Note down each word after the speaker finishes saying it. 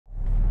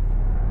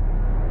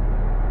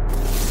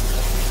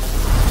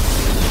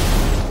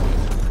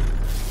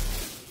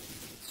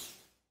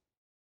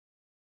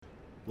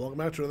Welcome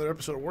back to another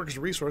episode of Workers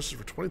Resources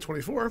for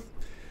 2024.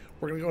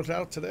 We're going to go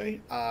out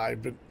today.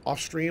 I've been off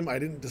stream. I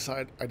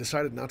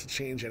decided not to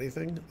change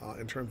anything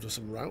in terms of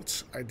some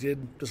routes. I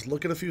did just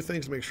look at a few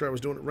things to make sure I was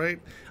doing it right.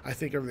 I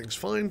think everything's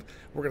fine.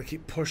 We're going to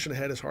keep pushing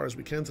ahead as hard as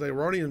we can today.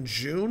 We're already in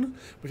June.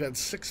 We've had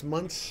 6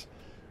 months,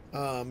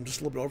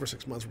 just a little bit over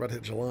 6 months. We're about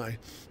to hit July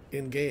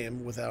in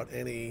game without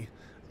any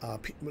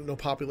no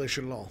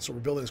population at all. So we're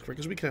building as quick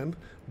as we can,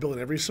 building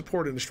every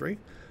support industry.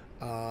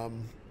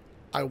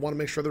 I want to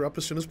make sure they're up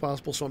as soon as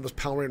possible, so I'm just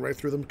powering right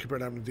through them compared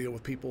to having to deal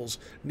with people's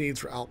needs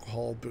for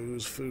alcohol,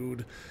 booze,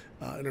 food,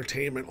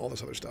 entertainment, all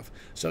this other stuff.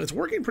 So it's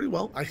working pretty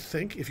well, I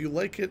think. If you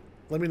like it,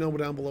 let me know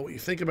down below what you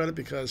think about it,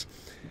 because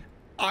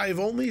I've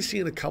only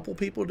seen a couple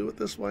people do it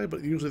this way,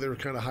 but usually they're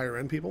kind of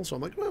higher-end people, so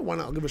I'm like, well, why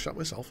not? I'll give it a shot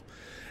myself.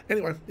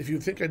 Anyway, if you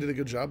think I did a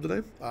good job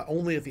today,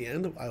 only at the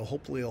end,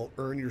 hopefully I'll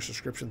earn your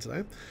subscription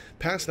today.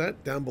 Past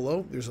that, down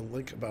below, there's a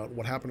link about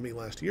what happened to me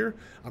last year.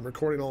 I'm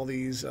recording all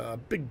these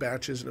big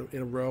batches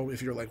in a row.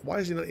 If you're like, why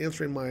is he not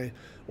answering my,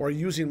 or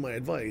using my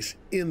advice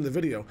in the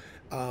video?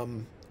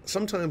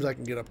 Sometimes I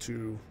can get up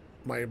to,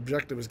 my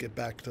objective is get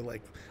back to,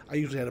 like, I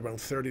usually had around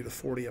 30 to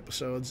 40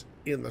 episodes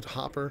in the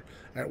hopper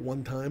at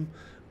one time.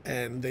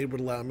 And they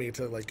would allow me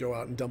to, like, go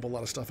out and dump a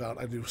lot of stuff out.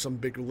 I do some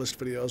big list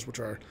videos, which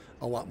are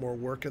a lot more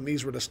work, and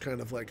these were just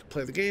kind of like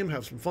play the game,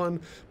 have some fun,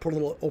 put a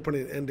little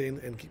opening and ending,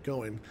 and keep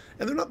going.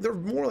 And they're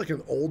more like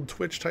an old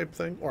Twitch type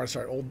thing, or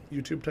sorry, old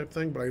YouTube type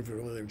thing, but I've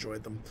really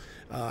enjoyed them.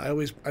 I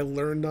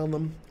learned on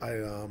them.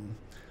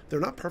 They're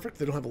not perfect.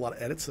 They don't have a lot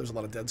of edits. There's a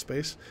lot of dead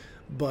space,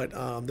 but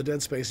the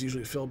dead space is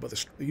usually filled by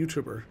the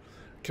YouTuber,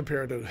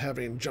 compared to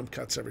having jump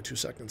cuts every 2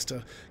 seconds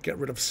to get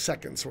rid of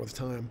seconds worth of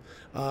time.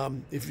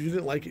 If you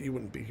didn't like it, you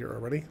wouldn't be here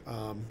already.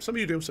 Some of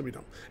you do, some of you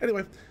don't.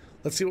 Anyway,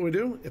 let's see what we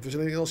do. If there's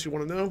anything else you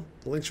want to know,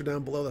 the links are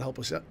down below that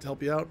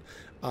help you out.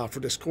 For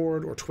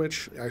Discord or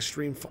Twitch, I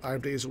stream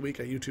 5 days a week.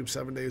 I YouTube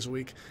 7 days a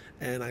week,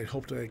 and I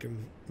hope that I can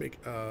make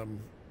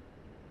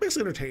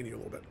basically entertain you a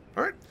little bit.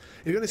 All right.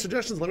 If you have any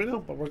suggestions, let me know.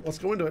 But let's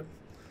go into it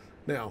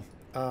now.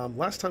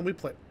 Last time we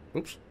played.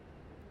 Oops,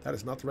 that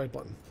is not the right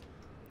button.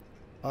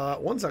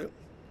 1 second.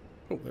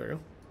 Oh, there you go.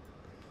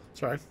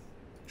 Sorry.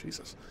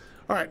 Jesus.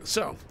 All right,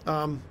 so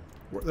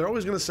they're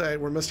always going to say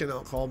we're missing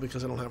alcohol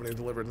because I don't have any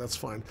delivered. That's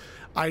fine.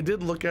 I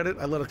did look at it.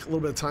 I let a little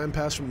bit of time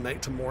pass from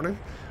night to morning,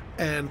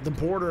 and the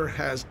border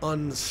has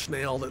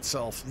unsnailed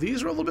itself.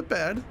 These are a little bit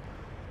bad,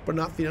 but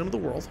not the end of the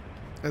world.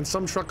 And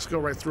some trucks go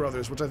right through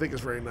others, which I think is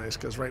very nice,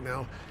 because right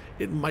now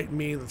it might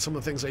mean that some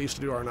of the things I used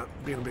to do are not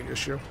being a big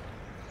issue.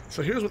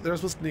 So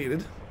there's what's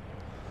needed.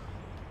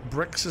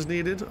 Bricks is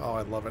needed. Oh,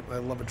 I love it. I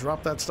love it.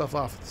 Drop that stuff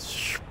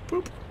off.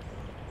 Boop.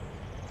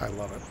 I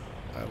love it.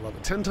 I love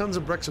it. 10 tons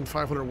of bricks in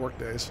 500 work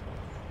days.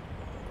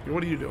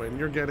 What are you doing?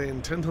 You're getting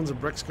 10 tons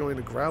of bricks going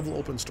to gravel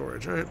open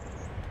storage. All right.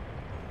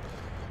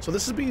 So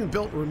this is being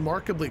built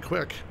remarkably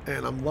quick,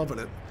 and I'm loving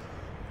it.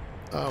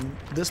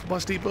 This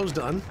bus depot's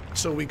done,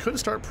 so we could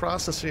start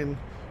processing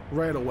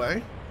right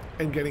away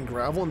and getting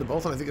gravel into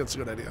both, and I think that's a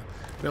good idea.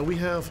 Now we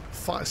have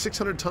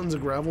 600 tons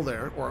of gravel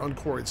there, or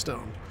unquarried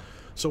stone.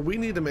 So we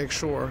need to make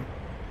sure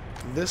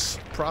this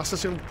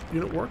processing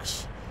unit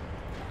works,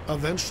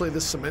 eventually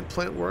this cement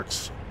plant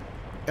works,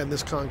 and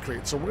this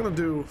concrete. So we're going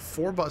to do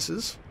 4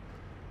 buses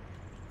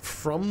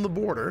from the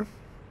border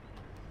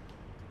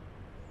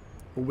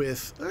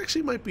with, actually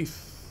it might be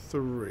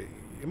 3,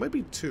 it might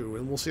be 2,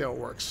 and we'll see how it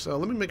works. So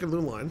let me make a new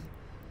line,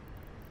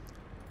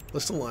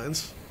 list of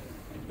lines,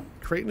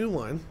 create new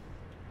line.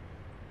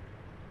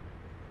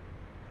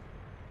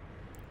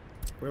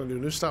 We're going to do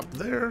a new stop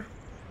there.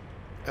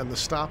 And the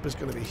stop is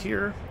going to be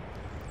here,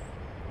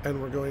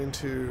 and we're going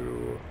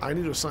to, I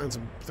need to assign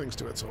some things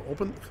to it. So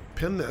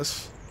pin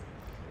this,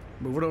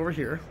 move it over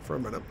here for a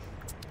minute,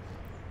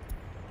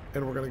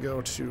 and we're going to go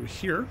to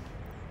here.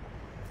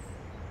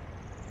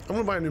 I'm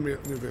going to buy a new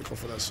vehicle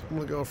for this. I'm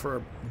going to go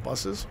for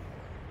buses.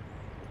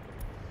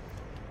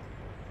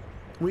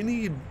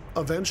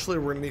 Eventually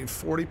we're going to need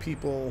 40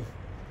 people,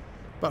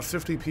 about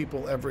 50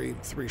 people every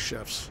 3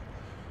 shifts.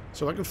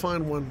 So if I can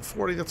find one,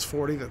 40, that's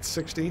 40, that's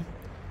 60.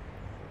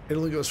 It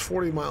only goes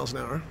 40 miles an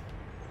hour.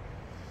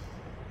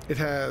 It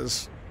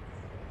has,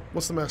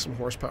 what's the maximum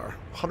horsepower?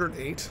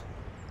 108,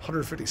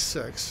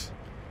 156,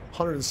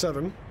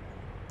 107,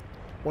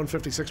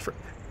 156 for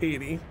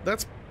 80.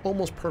 That's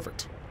almost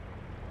perfect.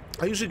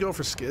 I usually go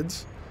for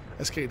skids,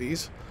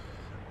 SKDs.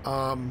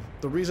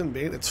 The reason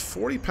being, it's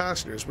 40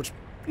 passengers, which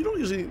you don't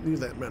usually need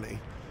that many.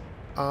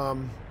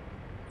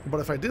 But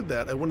if I did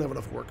that, I wouldn't have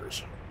enough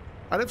workers.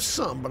 I'd have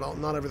some, but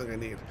not everything I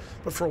need.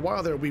 But for a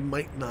while there, we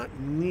might not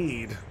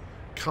need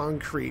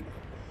concrete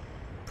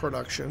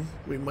production.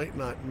 We might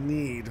not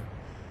need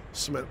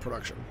cement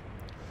production.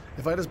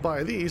 If I just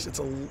buy these, it's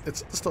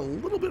just a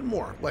little bit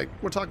more. Like,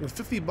 we're talking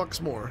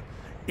 $50 more,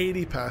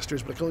 80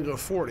 passengers, but I can only go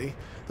 40.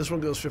 This one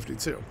goes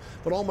 52.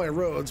 But all my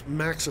roads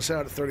max us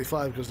out at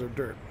 35 because they're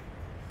dirt.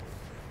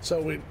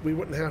 So we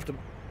wouldn't have to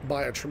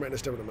buy a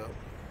tremendous different amount.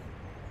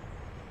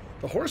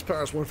 The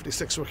horsepower is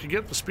 156, so we could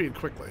get the speed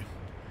quickly.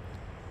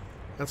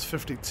 That's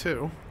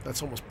 52.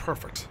 That's almost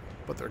perfect,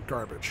 but they're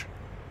garbage.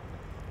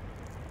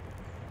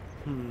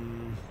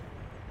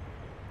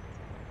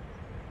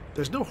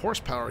 There's no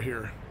horsepower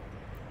here.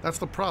 That's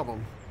the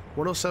problem.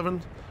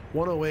 107,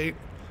 108,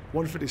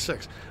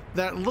 156.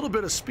 That little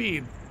bit of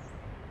speed,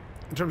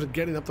 in terms of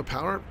getting up the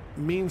power,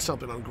 means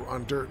something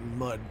on dirt and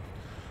mud.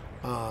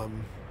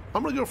 I'm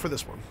going to go for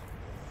this one.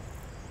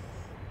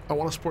 I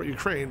want to support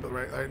Ukraine, but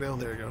right now,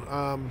 there you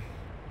go.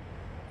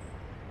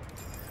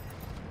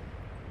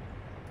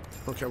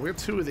 Okay, we have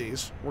 2 of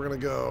these. We're going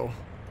to go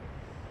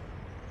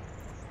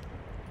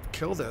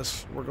kill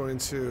this. We're going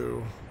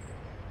to...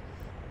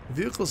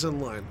 Vehicles in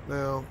line.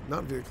 Now,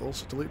 not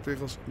vehicles. Delete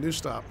vehicles. New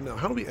stop. No.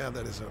 How do we add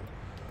that as in?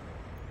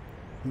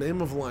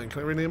 Name of line.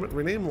 Can I rename it?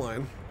 Rename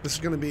line. This is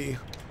going to be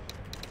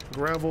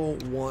gravel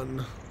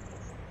 1.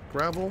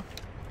 Gravel.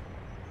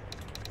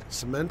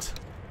 Cement.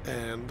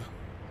 And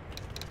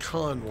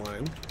con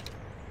line.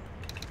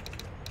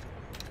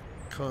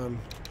 Con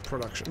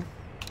production.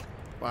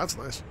 Wow, that's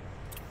nice.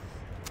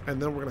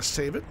 And then we're going to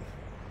save it.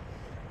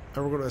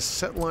 And we're going to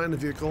set line to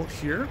vehicle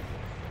here.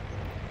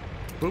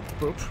 Boop,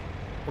 boop.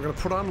 We're going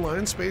to put on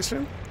line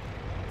spacing,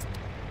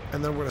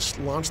 and then we're going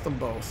to launch them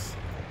both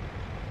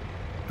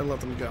and let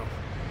them go.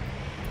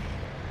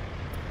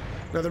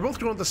 Now, they're both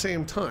going at the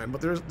same time, but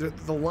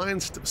the line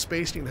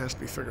spacing has to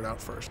be figured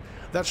out first.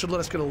 That should let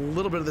us get a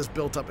little bit of this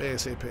built up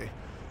ASAP.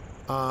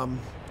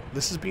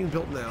 This is being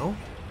built now.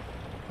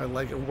 I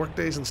like it.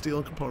 Workdays and steel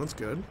and components,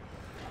 good.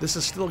 This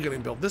is still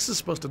getting built. This is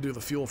supposed to do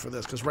the fuel for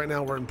this, because right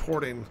now we're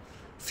importing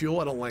fuel.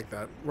 I don't like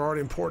that. We're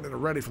already importing it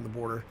already from the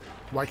border.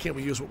 Why can't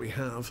we use what we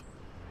have?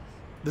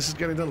 This is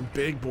getting done with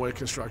big boy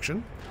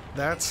construction.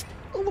 That's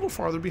a little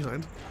farther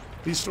behind.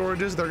 These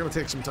storages, they're going to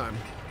take some time.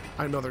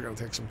 I know they're going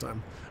to take some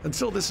time.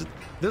 Until this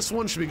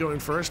one should be going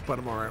first, but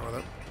I'm all right with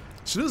it.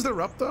 As soon as they're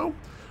up, though,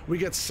 we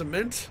get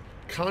cement,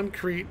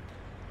 concrete,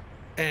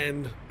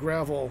 and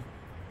gravel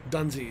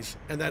dunsies,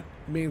 and that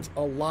means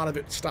a lot of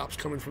it stops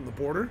coming from the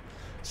border.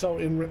 So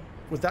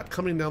with that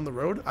coming down the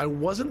road, I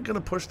wasn't going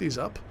to push these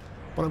up,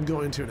 but I'm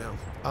going to now.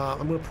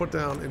 I'm going to put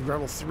down in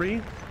gravel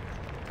 3.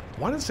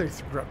 Why did it say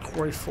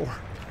quarry 4?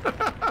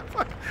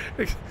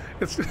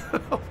 it's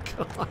oh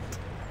god,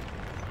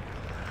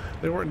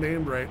 they weren't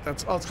named right.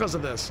 It's because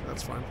of this.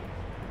 That's fine.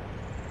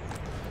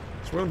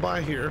 So we're gonna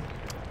buy here,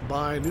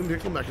 buy new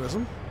vehicle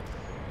mechanism.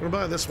 We're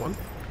gonna buy this one,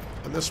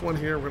 and this one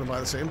here. We're gonna buy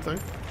the same thing.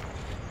 So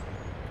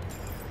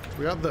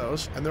we got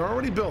those, and they're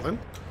already building.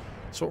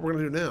 So what we're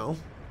gonna do now?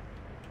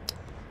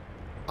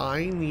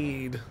 I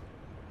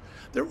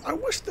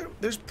wish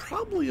there's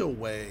probably a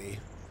way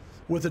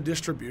with a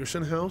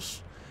distribution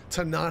house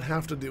to not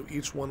have to do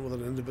each one with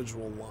an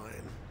individual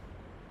line.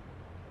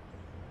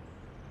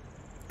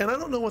 And I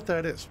don't know what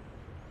that is.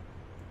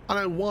 And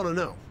I want to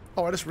know.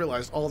 Oh, I just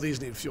realized all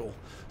these need fuel.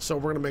 So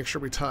we're going to make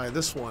sure we tie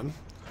this one,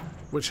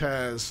 which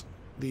has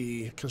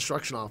the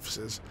construction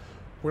offices.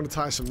 We're going to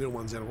tie some new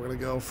ones in. We're going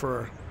to go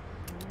for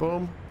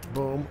boom,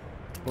 boom,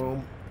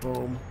 boom,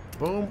 boom,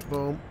 boom,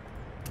 boom,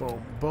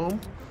 boom,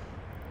 boom.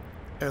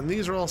 And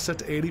these are all set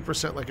to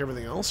 80% like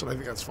everything else, and I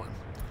think that's fine.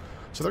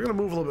 So they're going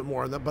to move a little bit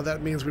more, but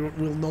that means we'll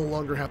no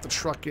longer have to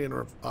truck in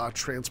or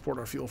transport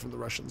our fuel from the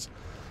Russians.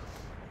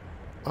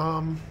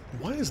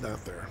 Why is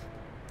that there?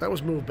 That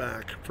was moved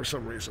back for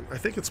some reason. I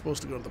think it's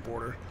supposed to go to the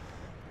border,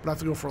 but I have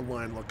to go for a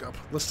line lookup.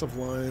 List of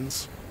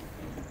lines.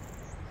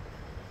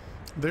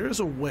 There's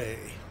a way.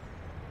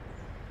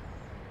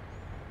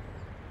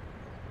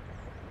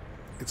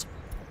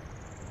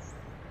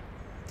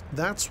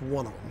 That's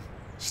one of them.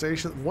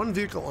 Station, one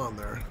vehicle on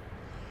there.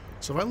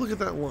 So if I look at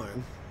that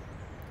line,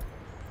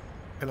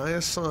 and I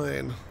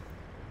assign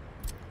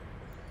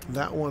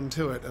that one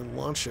to it and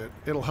launch it,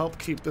 it'll help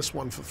keep this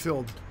one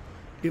fulfilled,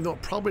 even though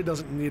it probably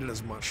doesn't need it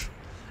as much.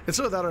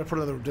 Instead of that, I put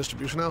another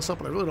distribution house up,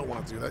 but I really don't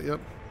want to do that yet.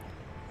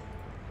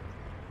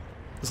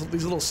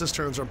 These little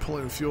cisterns are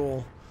pulling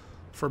fuel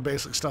for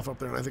basic stuff up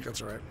there, and I think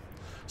that's all right.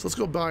 So let's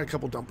go buy a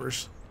couple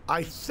dumpers.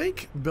 I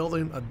think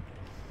building a...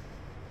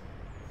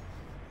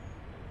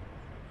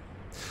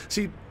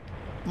 See,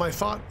 my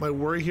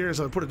worry here is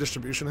if I put a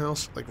distribution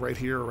house, like right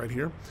here or right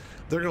here,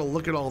 they're going to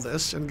look at all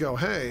this and go,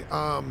 hey,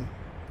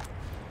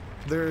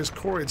 there's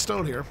quarried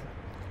stone here.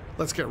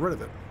 Let's get rid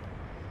of it.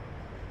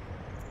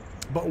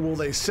 But will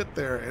they sit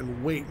there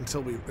and wait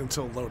until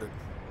loaded?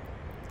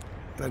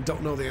 And I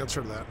don't know the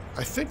answer to that.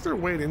 I think they're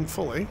waiting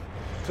fully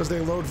because they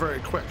load very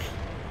quick.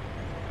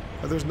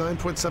 There's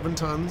 9.7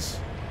 tons.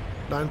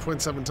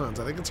 9.7 tons.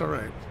 I think it's all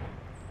right.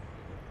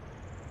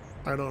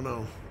 I don't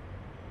know.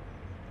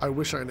 I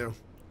wish I knew.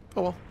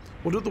 Oh well,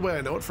 we'll do it the way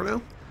I know it for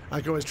now. I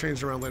can always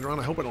change it around later on.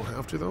 I hope I don't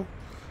have to though.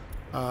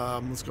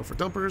 Let's go for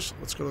dumpers.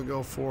 Let's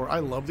go for. I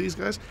love these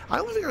guys. The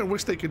only thing I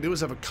wish they could do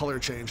is have a color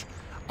change.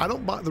 I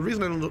don't buy. The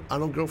reason I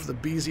don't go for the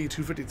BZ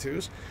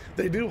 252s,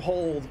 they do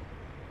hold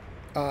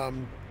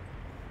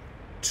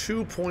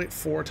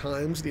 2.4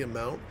 times the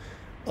amount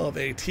of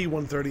a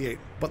T138.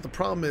 But the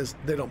problem is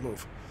they don't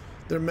move.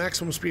 Their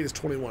maximum speed is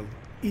 21.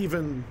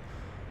 Even,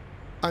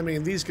 I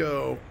mean, these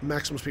go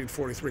maximum speed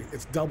 43.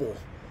 It's double.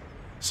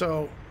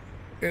 So,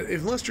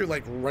 unless you're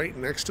like right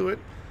next to it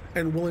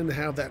and willing to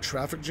have that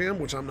traffic jam,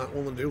 which I'm not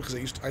willing to do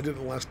because I did it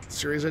in the last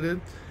series I did,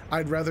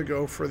 I'd rather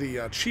go for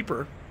the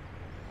cheaper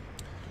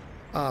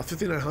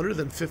 5,900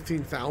 than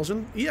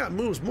 15,000. Yeah, it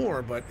moves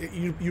more, but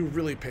you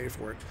really pay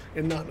for it,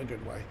 and not in a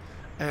good way.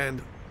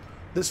 And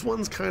this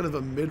one's kind of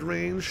a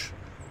mid-range,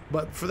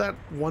 but for that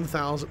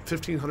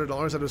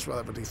 $1,500, I'd just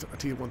rather have a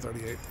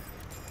T138.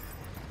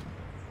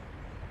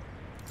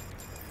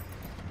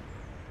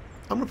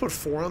 I'm gonna put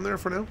 4 on there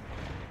for now, and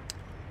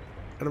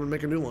I'm gonna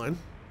make a new line.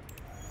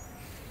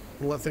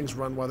 We'll let things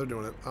run while they're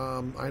doing it.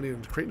 I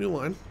need to create a new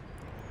line,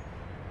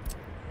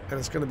 and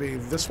it's gonna be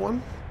this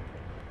one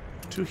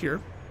to here.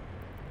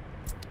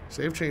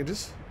 Save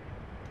changes,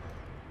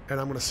 and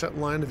I'm gonna set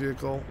line to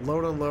vehicle,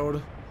 load,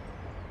 unload,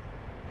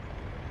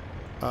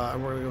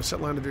 and we're gonna go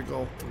set line to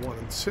vehicle 1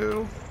 and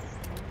 2.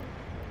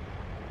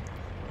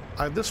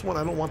 This one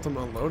I don't want them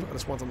to unload, I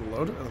just want them to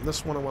load, and on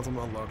this one I want them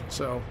to unload.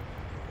 So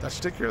that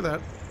should take care of that.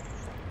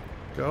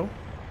 Go,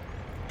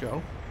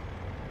 go.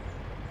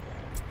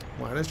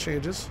 Line has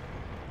changes.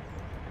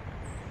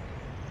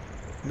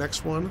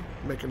 Next one,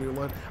 make a new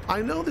line.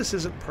 I know this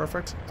isn't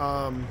perfect.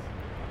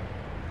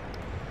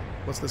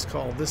 What's this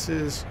called? This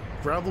is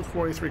Gravel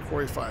Quarry 3,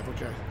 Quarry 5.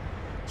 Okay.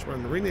 So we're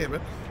going to rename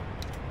it.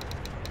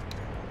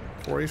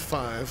 Quarry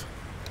 5.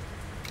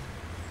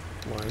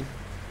 Line.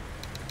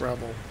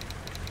 Gravel.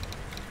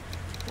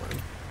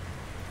 Line.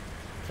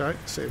 Okay.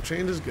 Save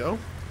changes. Go.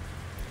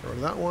 Go to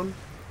that one.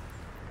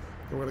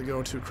 We're going to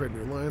go to create a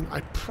new line.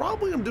 I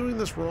probably am doing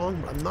this wrong,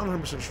 but I'm not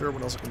 100% sure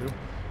what else I can do.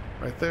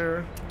 Right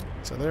there.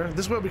 So there.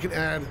 This way we can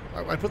add...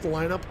 I put the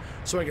line up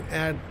so I can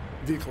add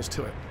vehicles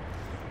to it.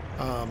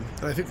 And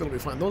I think that'll be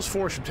fine. Those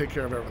 4 should take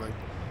care of everything.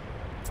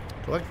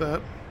 Go like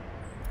that.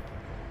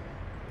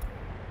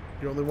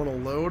 You only want to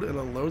load and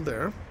unload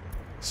there.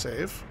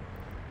 Save.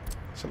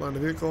 Set line to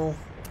vehicle.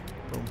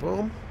 Boom,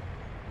 boom.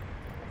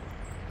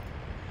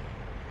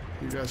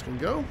 You guys can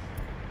go.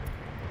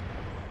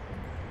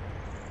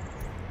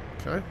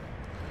 Okay.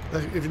 Now,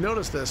 if you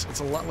notice this, it's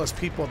a lot less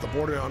people at the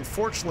border now.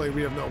 Unfortunately,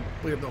 we have no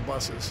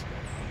buses.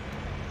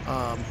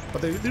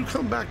 But they do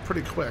come back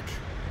pretty quick.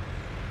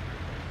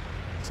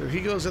 So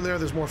he goes in there,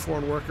 there's more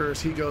foreign workers.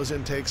 He goes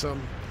in, takes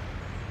them.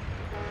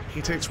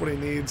 He takes what he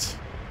needs.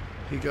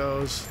 He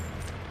goes.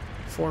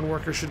 Foreign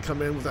workers should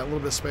come in with that little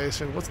bit of space.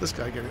 And what's this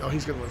guy getting? Oh,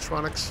 he's getting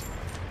electronics.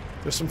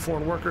 There's some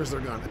foreign workers, they're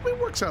gone. It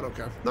works out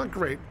okay. Not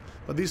great,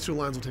 but these 2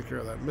 lines will take care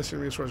of that. Missing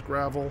resource,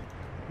 gravel.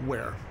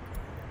 Where?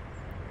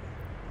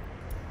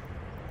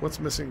 What's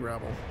missing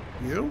gravel?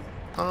 You?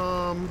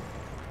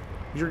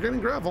 You're getting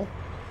gravel.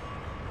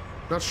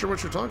 Not sure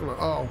what you're talking about.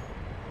 Oh.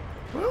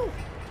 Well,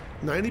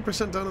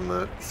 90% done on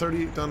that,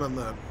 38 done on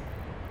that.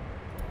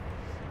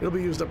 It'll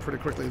be used up pretty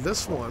quickly.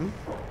 This one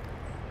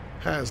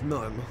has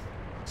none.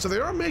 So they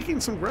are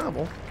making some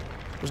gravel.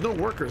 There's no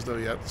workers though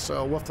yet,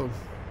 so we'll have to...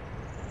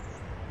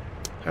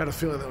 I had a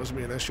feeling that was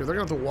going to be an issue. They're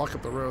going to have to walk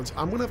up the roads.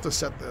 I'm going to have to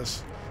set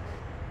this.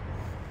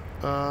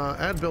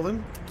 Add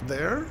building.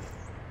 There.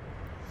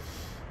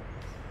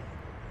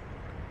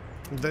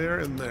 There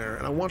and there.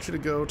 And I want you to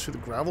go to the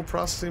gravel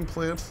processing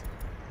plant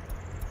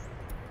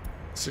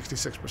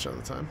 66% of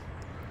the time.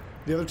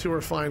 The other 2 are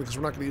fine because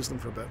we're not going to use them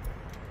for a bit.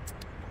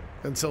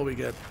 Until we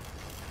get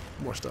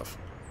more stuff.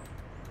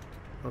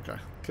 Okay.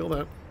 Kill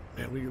that.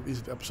 Man,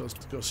 these episodes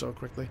go so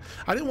quickly.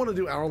 I didn't want to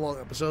do hour-long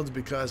episodes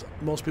because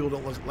most people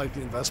don't like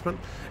the investment.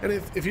 And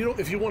if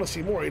you want to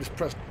see more, you just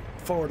press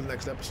forward to the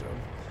next episode.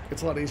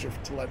 It's a lot easier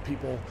to let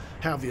people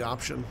have the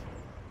option.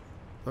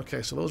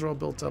 Okay, so those are all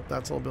built up.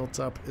 That's all built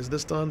up. Is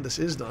this done? This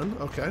is done.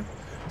 Okay.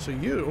 So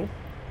you,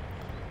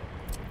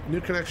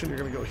 new connection, you're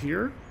going to go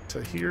here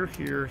to here,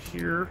 here,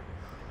 here,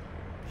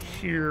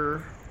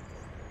 here.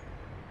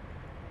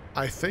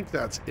 I think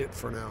that's it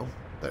for now.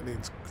 That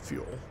needs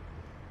fuel.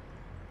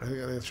 I think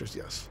that answer is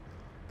yes.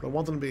 But I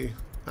want them to be...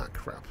 Ah,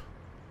 crap.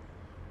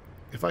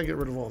 If I get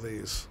rid of all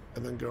these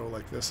and then go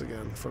like this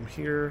again, from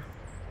here,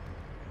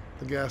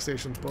 the gas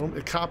stations, boom,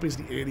 it copies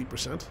the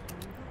 80%.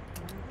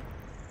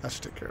 That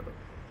should take care of it.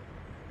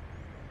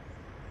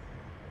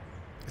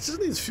 It just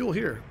needs fuel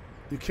here.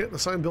 You can't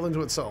assign building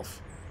to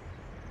itself.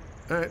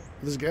 Alright,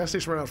 there's a gas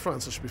station right out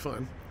front, so it should be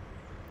fine.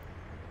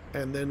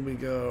 And then we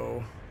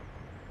go...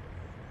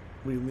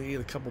 We need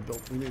a couple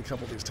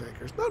of these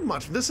tankers. Not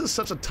much. This is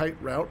such a tight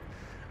route.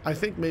 I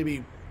think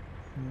maybe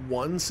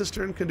 1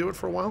 cistern can do it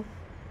for a while.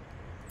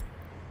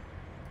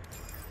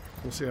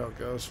 We'll see how it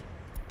goes.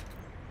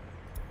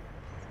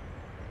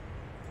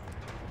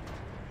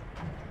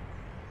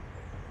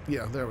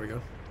 Yeah, there we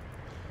go.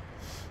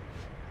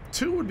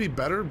 2 would be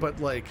better, but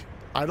like,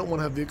 I don't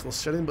want to have vehicles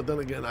sitting, but then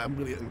again, I'm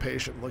going to get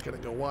impatient and look at it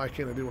and go, why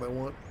can't I do what I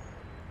want?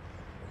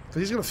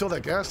 Because he's going to fill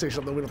that gas station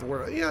up, then we don't have to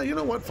worry about it. Yeah, you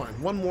know what? Fine.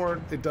 1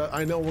 more. It does.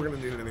 I know we're going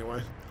to need it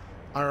anyway.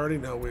 I already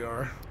know we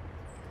are.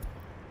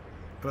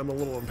 And I'm a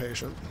little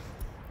impatient.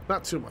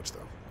 Not too much,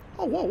 though.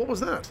 Oh, whoa, what was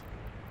that?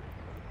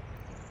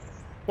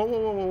 Whoa, whoa,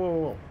 whoa, whoa, whoa,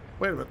 whoa.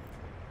 Wait a minute.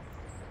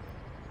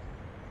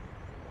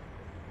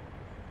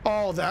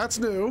 Oh, that's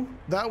new.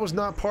 That was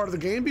not part of the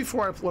game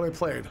before when I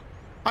played.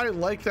 I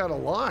like that a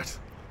lot.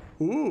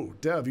 Ooh,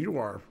 Dev, you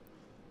are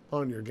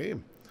on your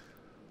game.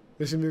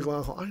 Missing vehicle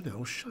alcohol. I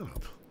know, shut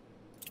up.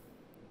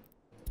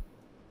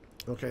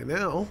 Okay,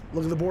 now,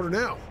 look at the border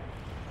now.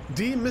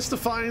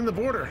 Demystifying the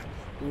border.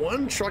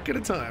 One truck at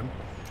a time.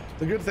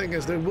 The good thing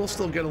is they will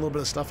still get a little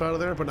bit of stuff out of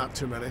there, but not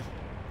too many.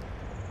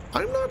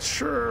 I'm not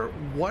sure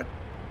what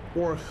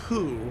or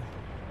who.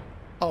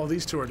 Oh,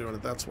 these two are doing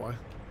it, that's why.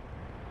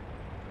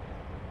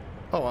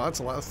 Oh, wow, that's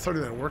a lot.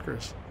 39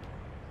 workers.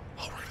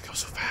 Oh, we're gonna go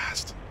so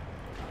fast.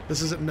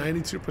 This is at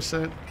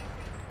 92%.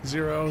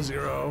 0,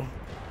 0.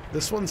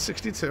 This one's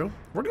 62.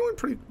 We're doing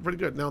pretty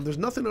good. Now, there's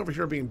nothing over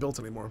here being built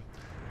anymore,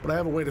 but I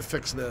have a way to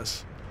fix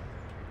this.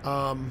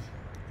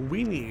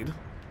 We need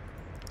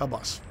a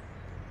bus.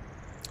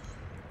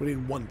 We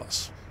need one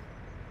bus.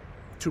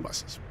 2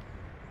 buses.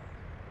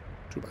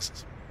 2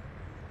 buses.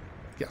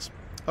 Yes.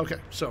 Okay,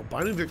 so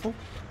buy a new vehicle.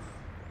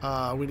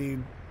 We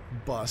need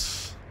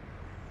bus.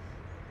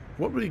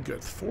 What would be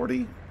good?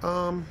 40?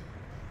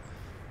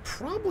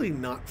 Probably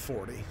not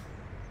 40.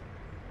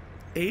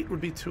 8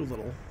 would be too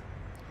little.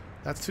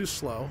 That's too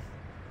slow.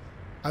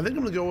 I think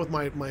I'm gonna go with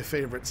my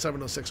favorite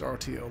 706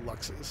 RTO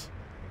Luxes.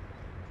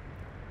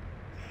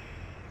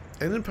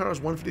 Engine power is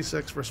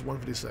 156 versus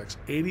 156.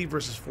 80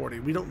 versus 40.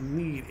 We don't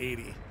need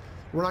 80.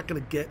 We're not gonna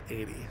get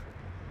 80.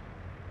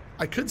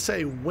 I could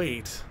say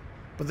wait,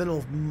 but then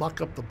it'll muck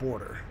up the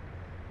border.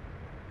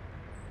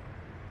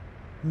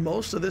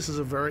 Most of this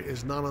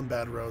is not on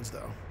bad roads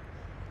though,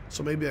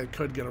 so maybe I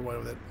could get away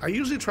with it. I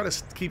usually try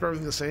to keep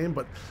everything the same,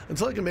 but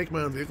until I can make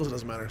my own vehicles, it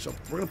doesn't matter. So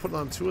we're gonna put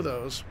on 2 of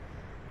those.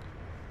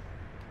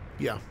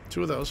 Yeah,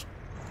 2 of those.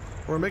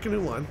 We're making a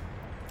new line.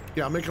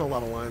 Yeah, I'm making a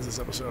lot of lines this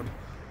episode.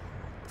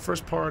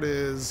 First part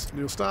is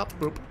new stop,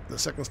 boop. The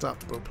second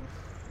stop, boop.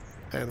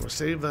 And we'll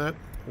save that.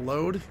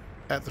 Load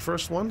at the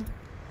first one.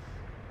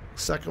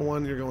 Second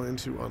one, you're going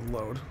to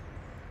unload.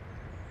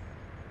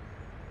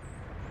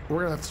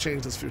 We're gonna have to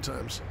change this a few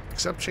times.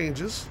 Accept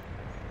changes.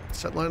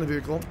 Set line of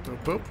vehicle.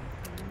 Boop, boop.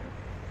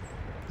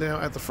 Now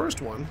at the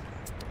first one,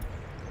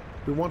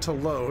 we want to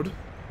load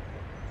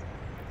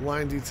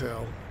line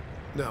detail.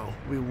 No,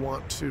 we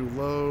want to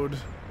load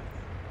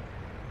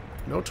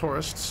no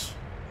tourists.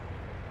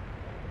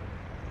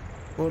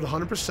 Load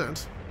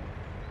 100%.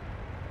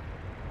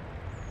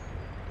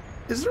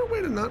 Is there a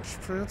way to not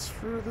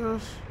transfer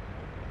this?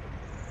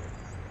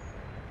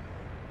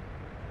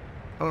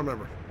 I don't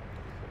remember.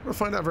 We'll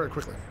find out very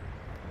quickly.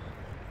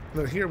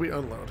 And then here we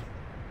unload.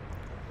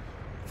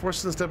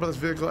 Forces to step on this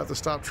vehicle at the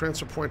stop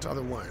transfer point to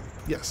other line.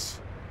 Yes,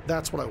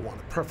 that's what I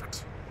wanted.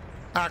 Perfect.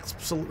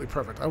 Absolutely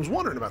perfect. I was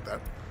wondering about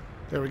that.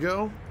 There we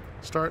go.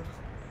 Start.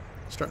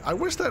 Start. I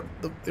wish that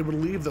it would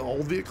leave the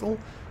old vehicle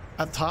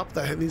at top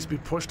that needs to be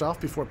pushed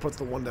off before it puts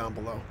the one down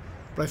below.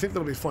 But I think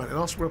that'll be fine. And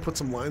also we're gonna put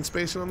some line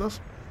spacing on this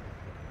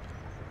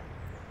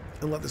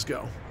and let this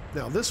go.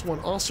 Now this one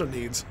also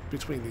needs,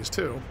 between these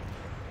two,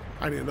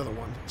 I need another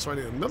one. So I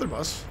need another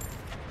bus.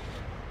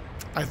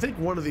 I think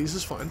one of these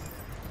is fine.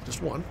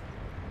 Just one.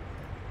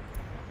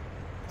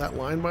 That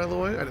line, by the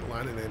way, I didn't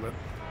line and name it.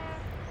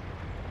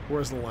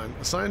 Where's the line?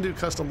 Assign to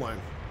custom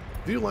line.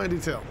 View line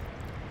detail.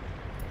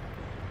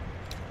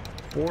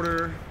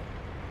 Border.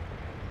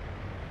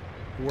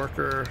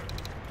 Worker.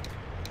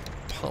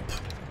 Pump.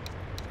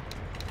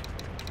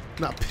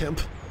 Not pimp.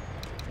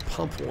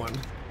 Pump 1.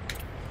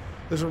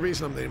 There's a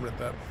reason I'm naming it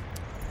that.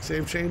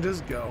 Save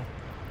changes. Go.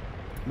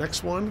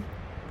 Next one.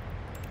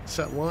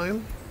 Set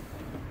line.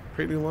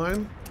 Create new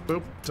line.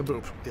 Boop to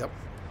boop. Yep.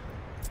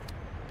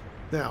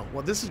 Now,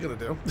 what this is going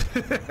to do...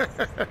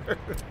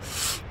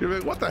 You're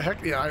like, what the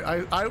heck?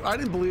 Yeah, I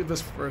didn't believe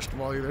this first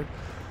of all either.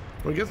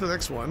 When we get to the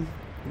next one,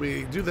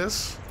 we do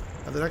this,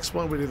 and the next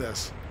one we do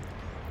this.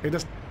 It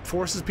just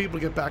forces people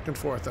to get back and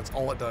forth. That's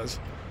all it does.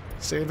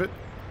 Save it.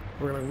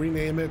 We're going to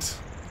rename it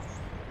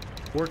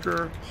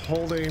Worker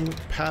Holding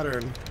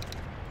Pattern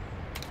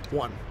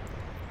 1.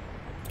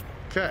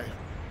 Okay.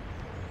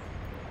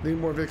 Need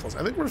more vehicles.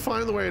 I think we're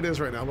fine the way it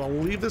is right now, but I'll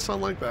leave this on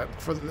like that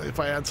for if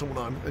I add someone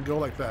on and go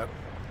like that.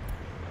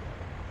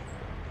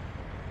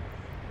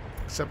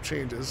 Accept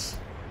changes.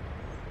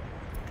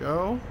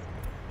 Go.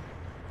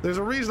 There's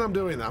a reason I'm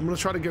doing that. I'm going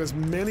to try to get as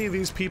many of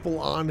these people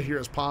on here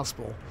as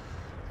possible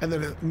and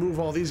then move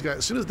all these guys.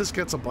 As soon as this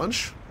gets a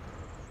bunch,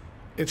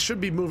 it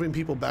should be moving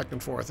people back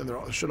and forth, and there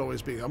should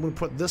always be. I'm going to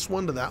put this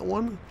one to that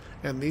one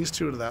and these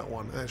two to that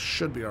one, and it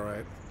should be all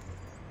right.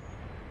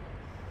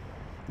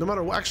 No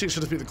matter what, actually it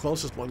should just be the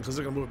closest one because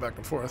they're going to move it back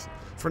and forth.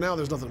 For now,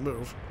 there's nothing to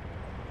move.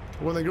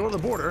 But when they go to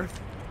the border,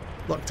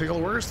 look, take all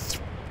the workers,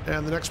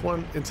 and the next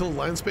one, until the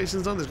line spacing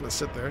is done, they're going to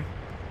sit there.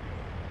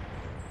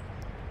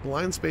 The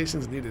line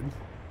spacing is needed.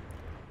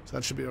 So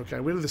that should be okay.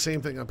 We do the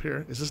same thing up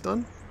here. Is this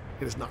done?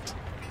 It is not.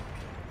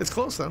 It's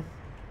close, though.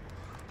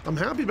 I'm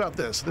happy about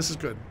this. This is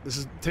good. This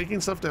is taking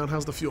stuff down.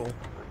 How's the fuel?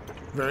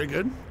 Very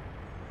good.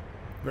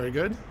 Very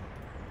good.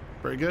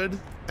 Very good.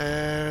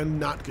 And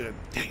not good.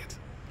 Dang it.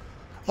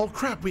 Oh,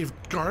 crap. We have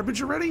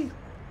garbage already?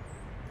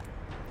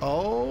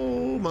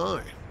 Oh,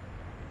 my.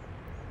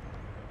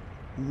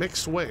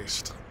 Mixed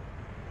waste.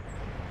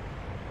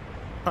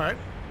 All right.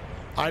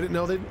 I didn't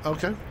know they'd...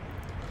 Okay.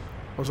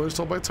 I was always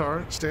told by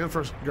Tar, stand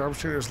for garbage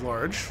container is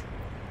large.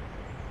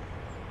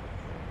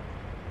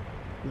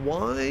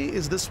 Why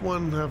is this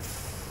one have...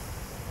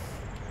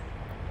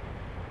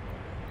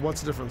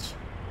 What's the difference?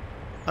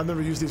 I've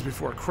never used these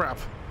before. Crap.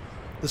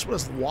 This one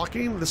is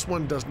walking. This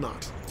one does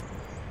not.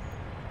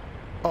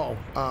 Oh,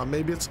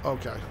 maybe it's...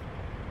 Okay.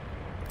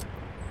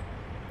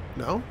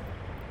 No?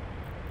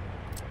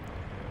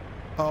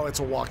 Oh, it's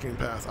a walking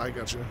path. I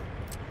got you.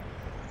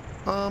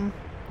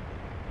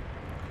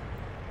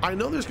 I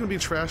know there's going to be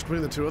trash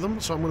between the two of them,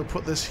 so I'm going to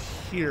put this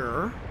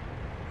here.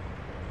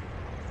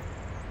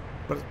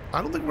 But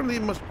I don't think we're going to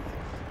need much...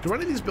 Do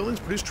any of these buildings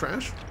produce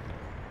trash?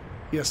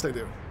 Yes, they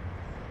do.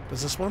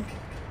 Does this one?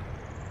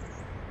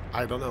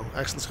 I don't know.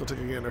 Actually, let's go take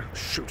a gander.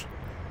 Shoot.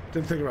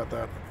 Didn't think about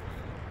that.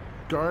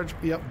 Garbage.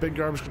 Yep, big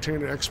garbage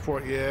container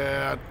export.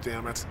 Yeah,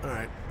 damn it. All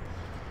right.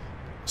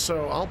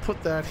 So I'll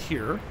put that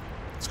here.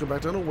 Let's go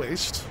back down to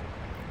waste.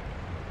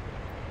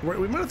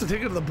 We might have to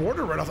take it to the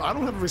border right off. I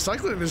don't have a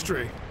recycling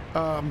industry.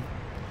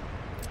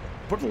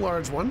 Put the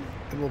large one,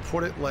 and we'll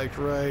put it like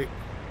right...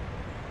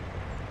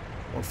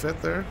 Won't fit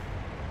there.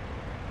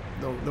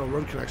 No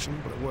road connection,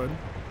 but it would.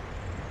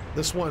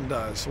 This one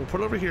does. So we'll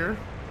put it over here.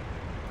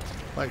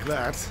 Like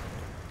that.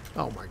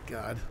 Oh my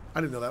god.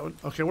 I didn't know that one.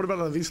 Okay, what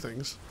about these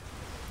things?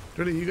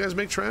 Do any of you guys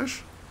make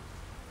trash?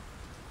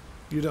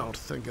 You don't,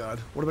 thank god.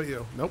 What about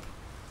you? Nope.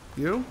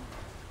 You?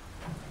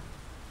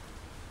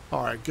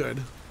 Alright,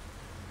 good.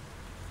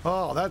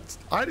 Oh, that's...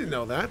 I didn't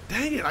know that.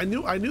 Dang it, I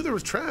knew there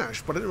was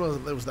trash, but I didn't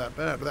realize it was that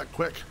bad, or that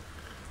quick.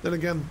 Then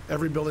again,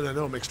 every building I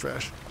know makes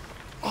trash.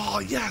 Oh,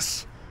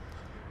 yes!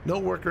 No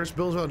workers,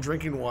 buildings without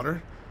drinking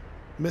water.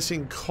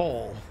 Missing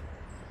coal.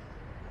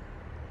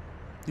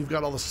 You've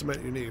got all the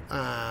cement you need.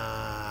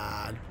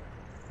 Ah,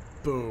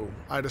 boo.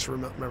 I just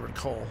remembered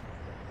coal.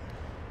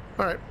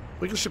 Alright,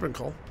 we can ship in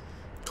coal.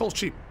 Coal's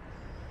cheap.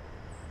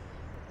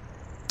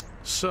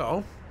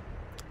 So,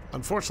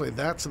 unfortunately,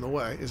 that's in the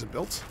way. Is it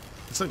built?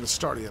 It's not even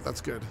started yet.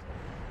 That's good.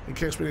 In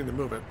case we need to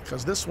move it.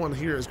 Because this one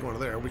here is going to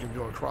there. We can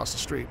go across the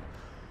street.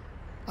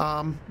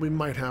 We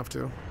might have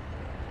to.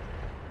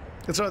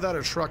 It's either that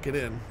or truck it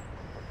in.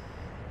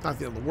 Not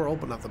the end of the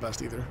world, but not the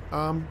best either.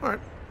 Alright.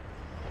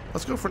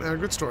 Let's go for an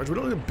aggregate storage. We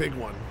don't need a big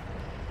one.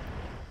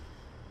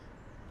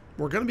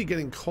 We're going to be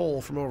getting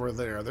coal from over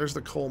there. There's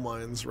the coal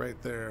mines right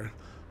there.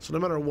 So no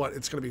matter what,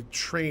 it's going to be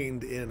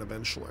trained in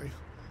eventually.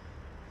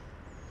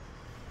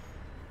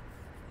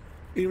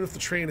 Even if the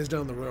train is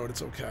down the road,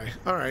 it's okay.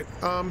 Alright,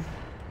 I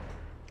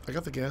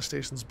got the gas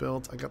stations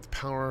built. I got the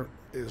power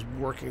is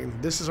working.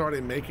 This is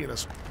already making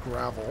us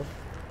gravel.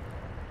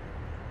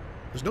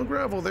 There's no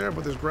gravel there,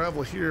 but there's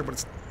gravel here, but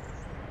it's...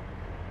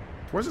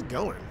 Where's it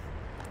going?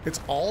 It's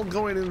all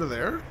going into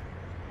there?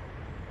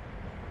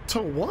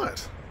 To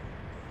what?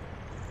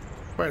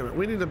 Wait a minute,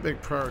 we need to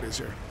make priorities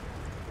here.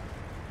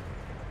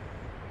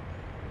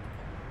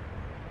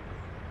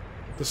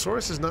 The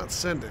source is not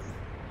sending.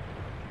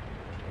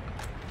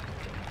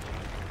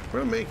 We're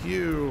gonna make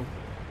you...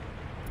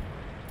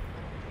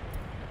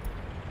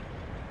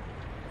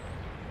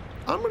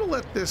 I'm gonna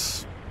let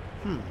this...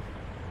 I'll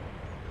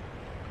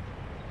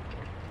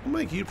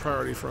make you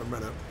priority for a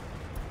minute.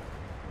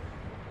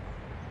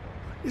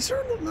 Is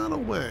there not a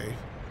way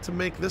to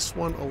make this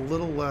one a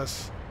little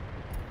less...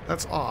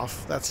 That's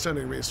off. That's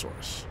sending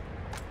resource.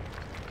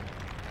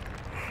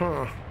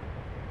 Huh.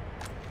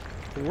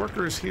 The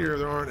workers here,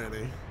 there aren't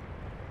any.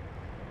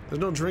 There's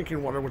no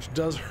drinking water, which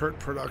does hurt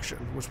production,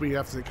 which we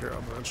have to take care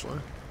of eventually.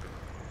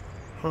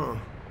 Huh.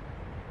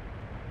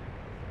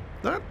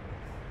 That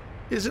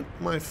isn't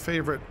my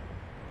favorite.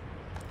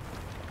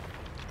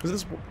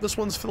 Because this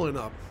one's filling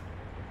up.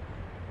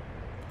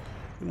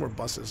 Need more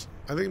buses.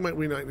 I think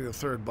we might need a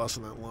third bus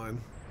in that line.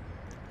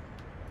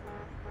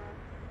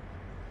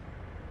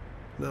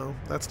 No,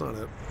 that's not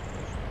it.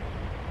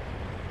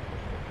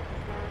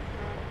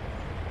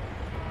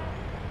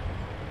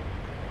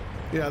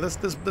 Yeah,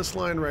 this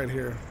line right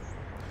here.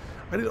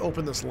 I need to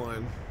open this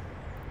line.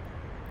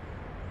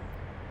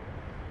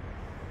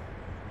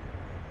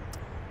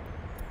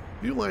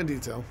 View line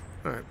detail.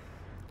 All right.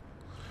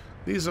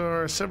 These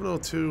are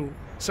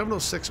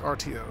 706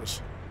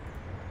 RTOs.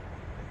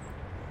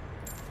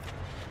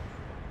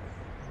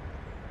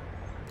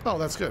 Oh,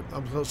 that's good.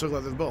 I'm so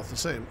glad they're both the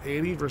same.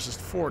 80 versus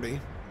 40.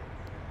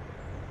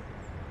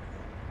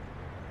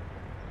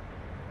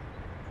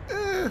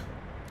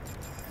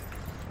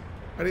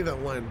 I need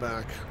that line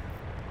back.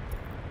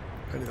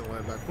 I need that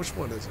line back. Which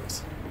one is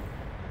it?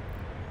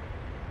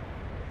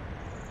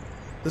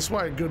 This is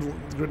why good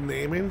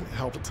naming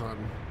helped a ton.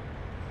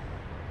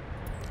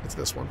 It's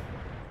this one.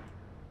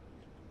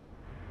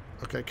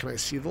 Okay, can I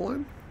see the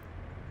line?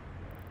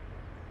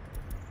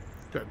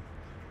 Good.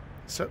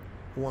 Set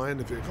line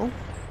to vehicle.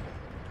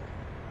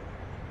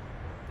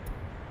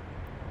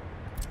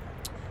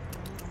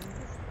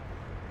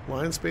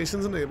 Line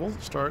spacing's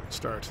enabled.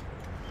 Start.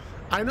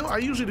 I know I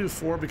usually do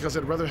 4 because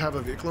I'd rather have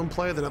a vehicle in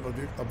play than have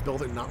a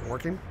building not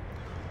working.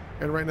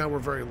 And right now we're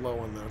very low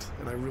on that,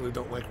 and I really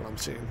don't like what I'm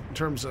seeing. In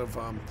terms of,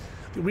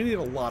 we need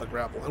a lot of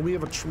gravel, and we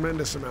have a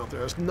tremendous amount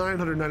there. It's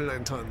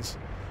 999 tons,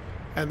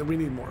 and we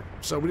need more.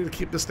 So we need to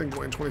keep this thing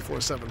going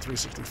 24/7,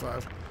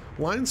 365.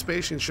 Line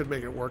spacing should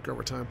make it work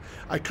over time.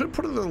 I could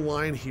put another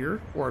line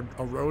here, or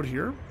a road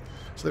here,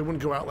 so they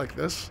wouldn't go out like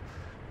this.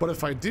 But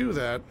if I do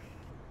that,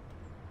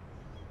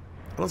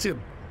 I don't see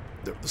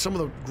some of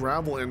the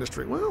gravel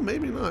industry. Well,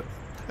 maybe not.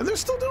 And they're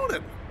still doing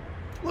it.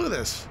 Look at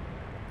this.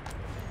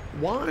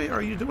 Why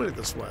are you doing it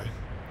this way?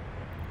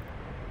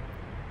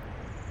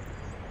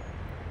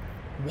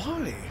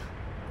 Why?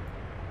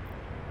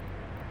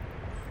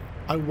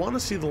 I want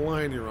to see the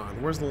line you're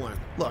on. Where's the line?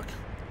 Look,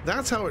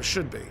 that's how it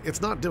should be.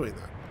 It's not doing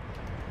that.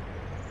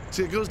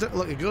 See, it goes down.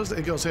 Look, it goes.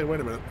 Hey, wait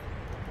a minute.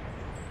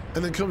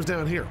 And then comes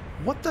down here.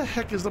 What the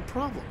heck is the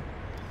problem?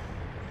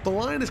 The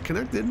line is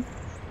connected.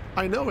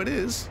 I know it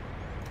is.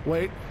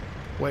 Wait.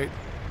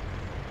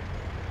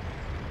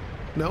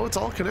 No, it's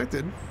all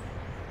connected.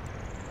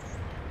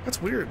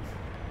 That's weird.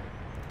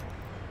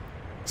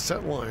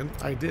 Set line.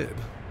 I did.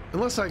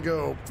 Unless I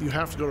go, you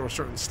have to go to a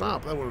certain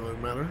stop. That wouldn't really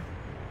matter.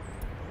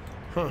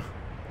 Huh.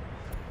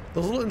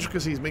 Those little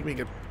intricacies make me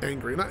get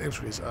angry. Not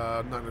intricacies.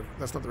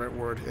 That's not the right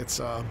word.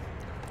 It's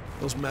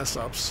those mess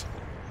ups.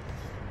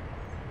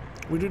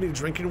 We do need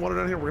drinking water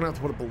down here. We're gonna have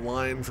to put up a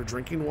line for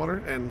drinking water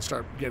and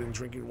start getting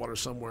drinking water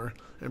somewhere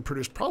and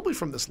produce probably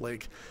from this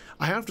lake.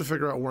 I have to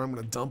figure out where I'm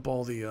gonna dump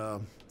all the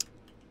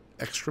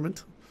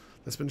excrement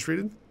that's been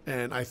treated,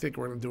 and I think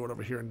we're gonna do it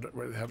over here and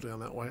have it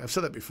down that way. I've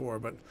said that before,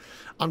 but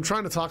I'm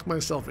trying to talk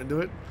myself into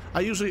it.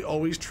 I usually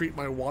always treat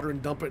my water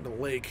and dump it in a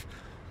lake,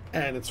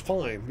 and it's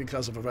fine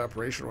because of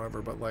evaporation or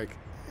whatever. But like,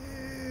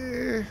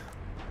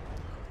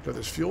 but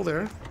there's fuel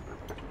there,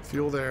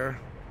 fuel there,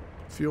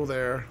 fuel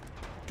there.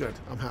 Good,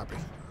 I'm happy.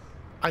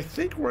 I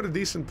think we're at a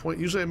decent point.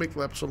 Usually I make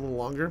the episode a little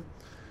longer.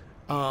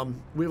 We have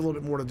a little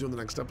bit more to do in the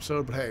next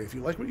episode, but hey, if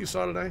you like what you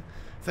saw today,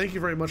 thank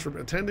you very much for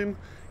attending.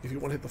 If you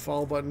want to hit the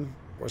follow button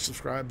or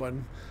subscribe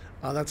button,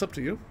 that's up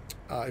to you.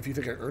 If you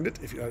think I earned it,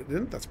 if you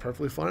didn't, that's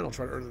perfectly fine. I'll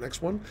try to earn the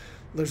next one.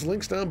 There's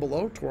links down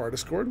below to our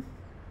Discord,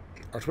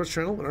 our Twitch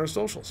channel, and our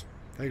socials.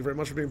 Thank you very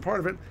much for being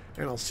part of it,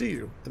 and I'll see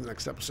you in the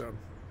next episode.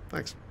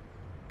 Thanks.